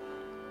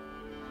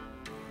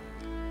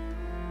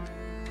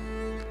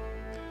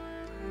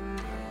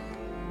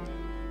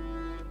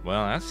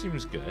 Well, that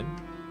seems good.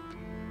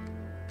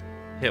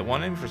 Hit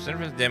one enemy for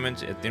 7%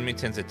 damage if the enemy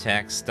tends to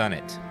attack, stun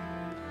it.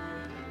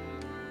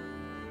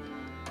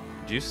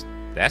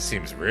 That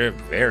seems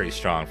very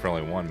strong for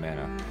only 1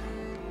 mana.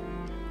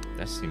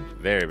 That seems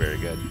very, very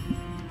good.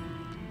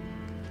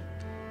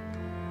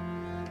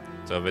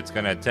 So if it's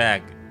gonna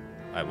attack,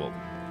 I will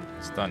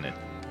stun it.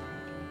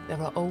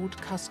 There are old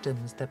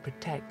customs that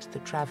protect the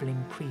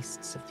traveling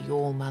priests of the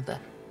All-Mother.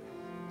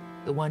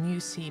 The one you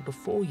see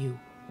before you,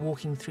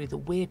 walking through the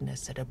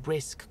weirdness at a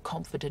brisk,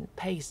 confident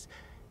pace,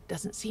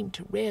 doesn't seem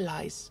to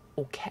realize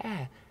or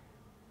care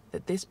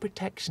that this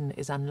protection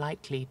is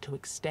unlikely to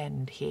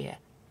extend here.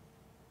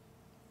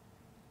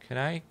 Can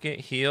I get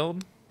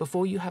healed?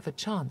 Before you have a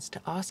chance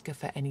to ask her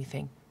for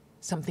anything,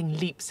 something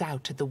leaps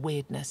out of the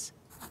weirdness.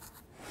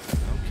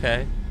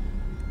 Okay.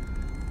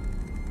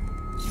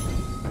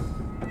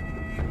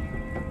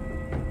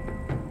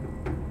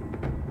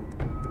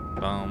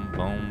 Boom,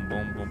 boom,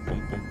 boom, boom,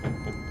 boom, boom,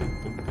 boom, boom,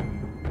 boom, boom.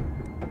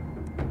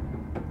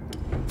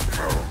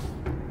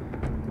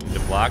 Need to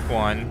block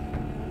one.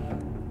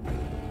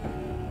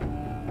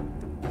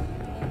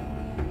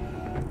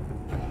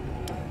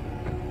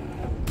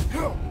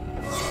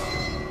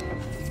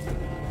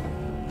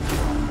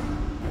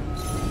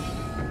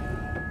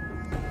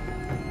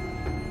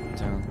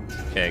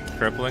 Okay,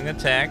 crippling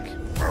attack.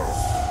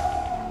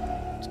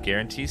 Just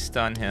guarantee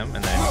stun him,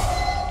 and then...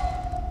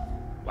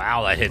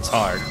 Wow, that hits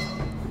hard.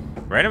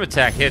 Random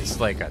attack hits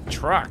like a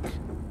truck.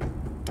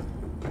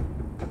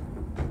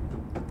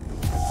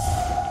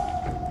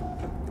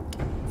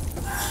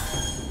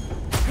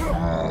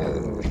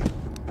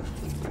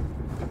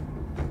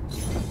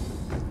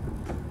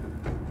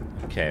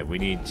 Okay, we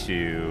need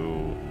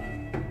to...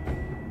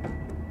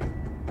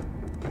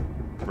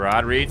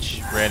 Broad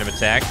reach, random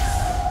attack.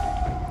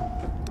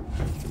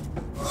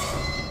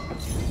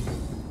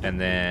 And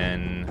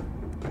then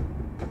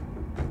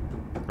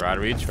broad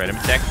reach, random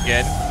attack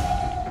again.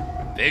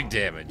 Big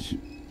damage.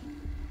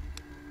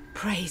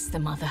 Praise the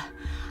Mother.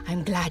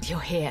 I'm glad you're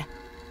here.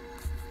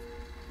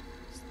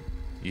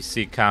 You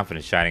see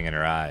confidence shining in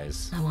her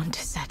eyes. I want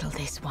to settle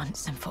this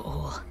once and for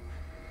all.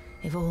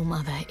 If All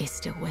Mother is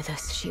still with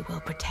us, she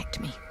will protect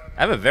me.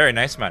 I have a very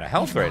nice amount of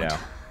health If right not, now.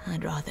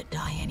 I'd rather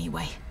die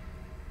anyway.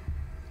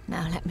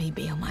 Now let me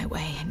be on my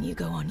way and you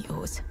go on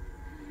yours.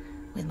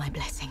 With my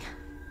blessing.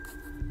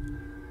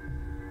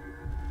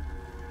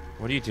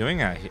 What are you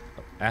doing out here?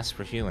 Ask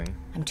for healing.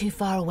 I'm too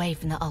far away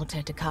from the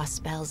altar to cast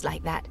spells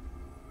like that.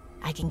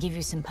 I can give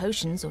you some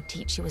potions or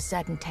teach you a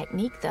certain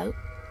technique, though.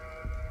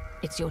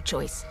 It's your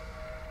choice.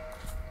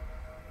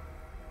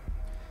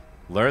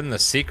 Learn the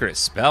secret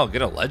spell.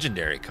 Get a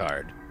legendary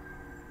card.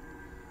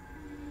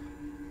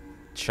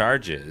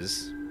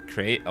 Charges.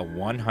 Create a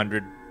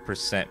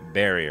 100%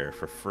 barrier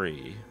for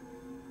free.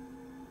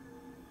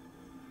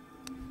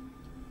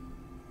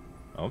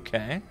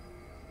 Okay.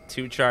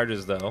 2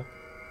 charges, though.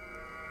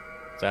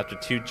 So after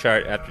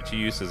two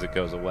uses, it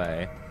goes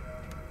away.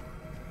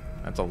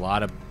 That's a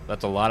lot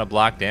of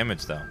block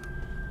damage, though.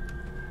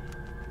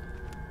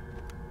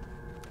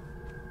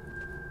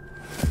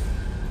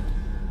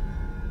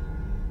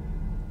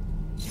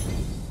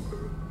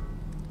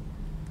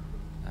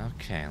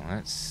 Okay,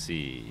 let's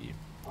see.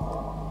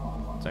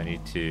 So I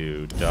need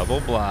to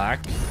double block,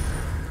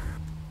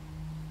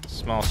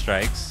 small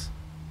strikes.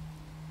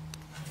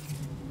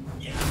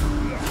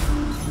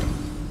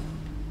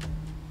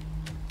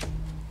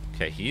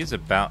 Okay, he is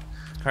about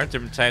cards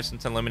different types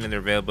until limiting their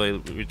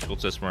availability. Which will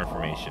just more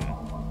information.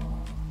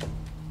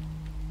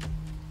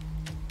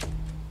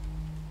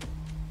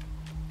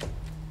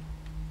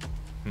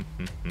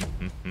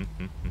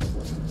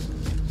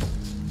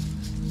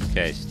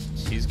 Okay,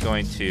 she's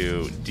going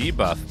to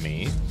debuff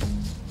me.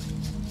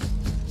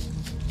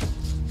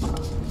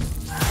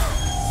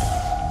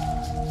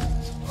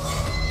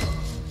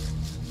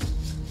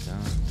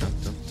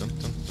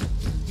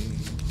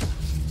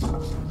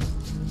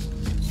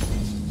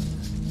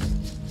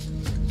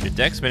 Your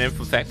deck's been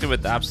infected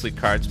with obsolete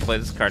cards. Play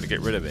this card to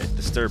get rid of it.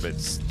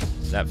 Disturbance.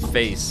 That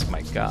face,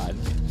 my god.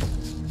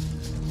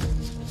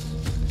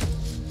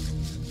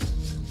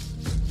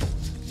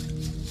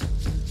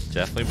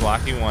 Definitely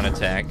blocking one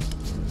attack.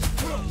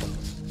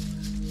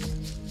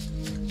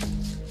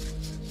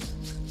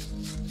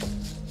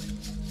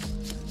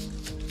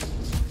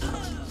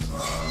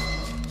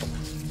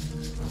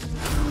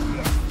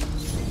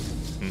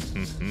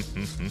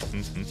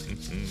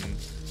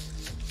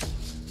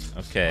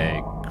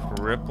 Okay,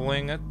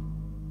 crippling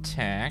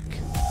attack.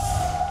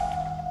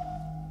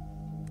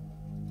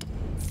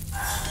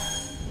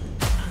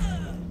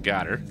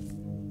 Got her.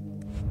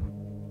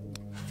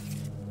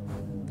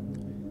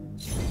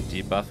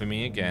 Debuffing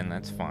me again,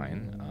 that's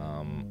fine.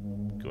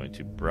 Going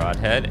to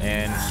broadhead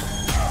and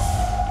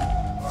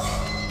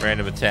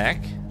random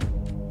attack.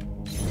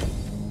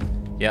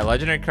 Yeah,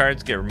 legendary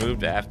cards get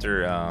removed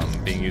after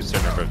being used a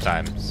certain number of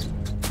times.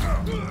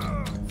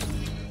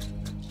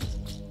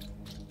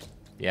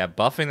 Yeah,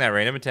 buffing that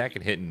random attack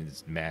and hitting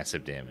is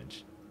massive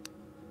damage.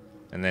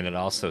 And then it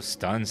also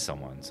stuns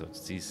someone, so it's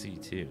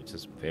DC too. It's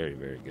just very,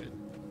 very good.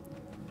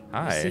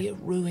 Hi. You see a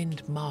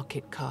ruined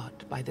market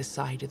cart by the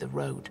side of the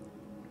road.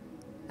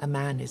 A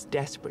man is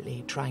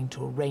desperately trying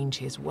to arrange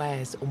his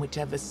wares on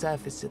whichever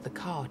surface of the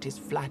cart is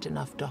flat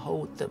enough to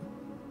hold them.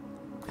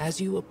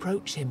 As you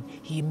approach him,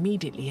 he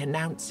immediately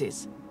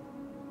announces,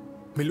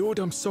 My lord,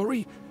 I'm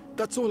sorry.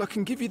 That's all I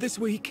can give you this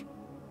week.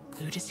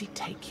 "Who does he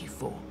take you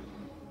for?"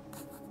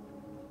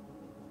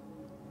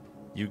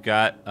 You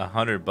got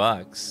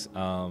 $100.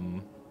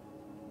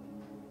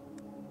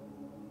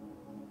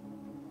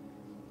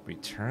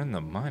 Return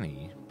the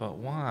money, but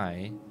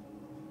why?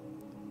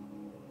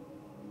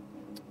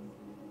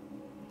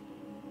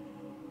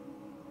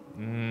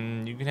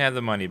 You can have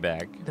the money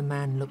back. The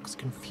man looks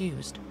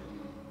confused.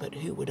 But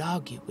who would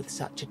argue with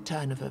such a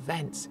turn of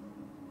events?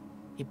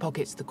 He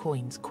pockets the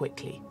coins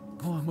quickly.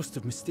 Oh, I must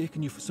have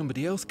mistaken you for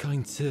somebody else,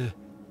 kind sir.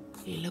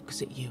 He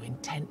looks at you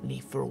intently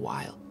for a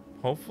while.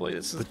 Hopefully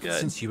this is But good.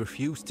 since you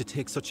refused to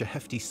take such a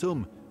hefty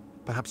sum,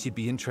 perhaps you'd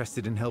be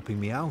interested in helping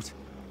me out.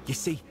 You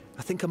see,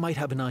 I think I might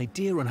have an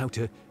idea on how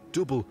to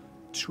double,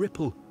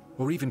 triple,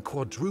 or even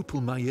quadruple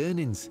my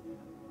earnings.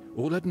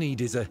 All I'd need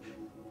is a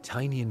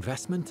tiny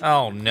investment.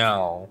 Oh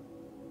no.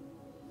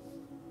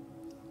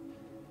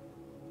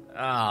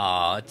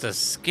 Oh, it's a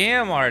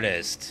scam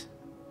artist.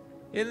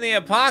 In the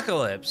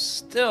apocalypse,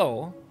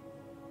 still.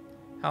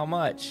 How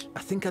much?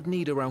 I think I'd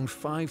need around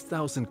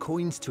 5,000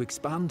 coins to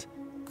expand.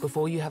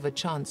 Before you have a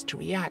chance to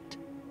react,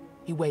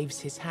 he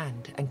waves his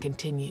hand and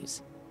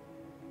continues.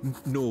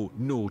 No,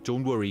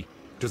 don't worry.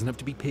 Doesn't have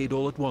to be paid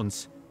all at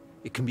once.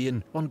 It can be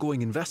an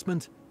ongoing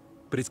investment,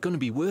 but it's going to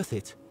be worth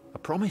it. I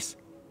promise.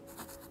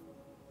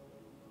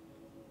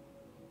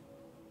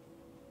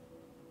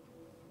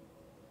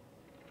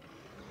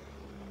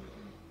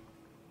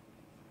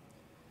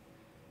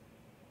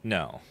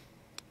 No.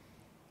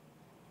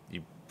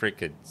 You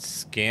freaking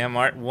scam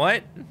art.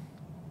 What?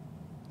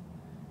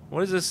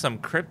 What is this? Some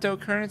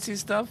cryptocurrency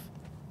stuff?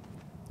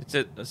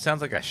 It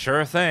sounds like a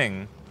sure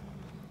thing.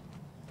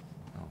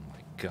 Oh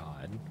my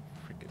god.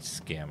 Freaking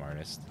scam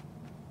artist.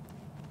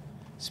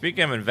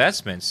 Speaking of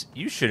investments,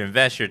 you should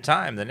invest your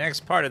time in the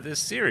next part of this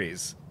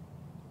series.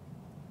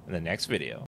 In the next video.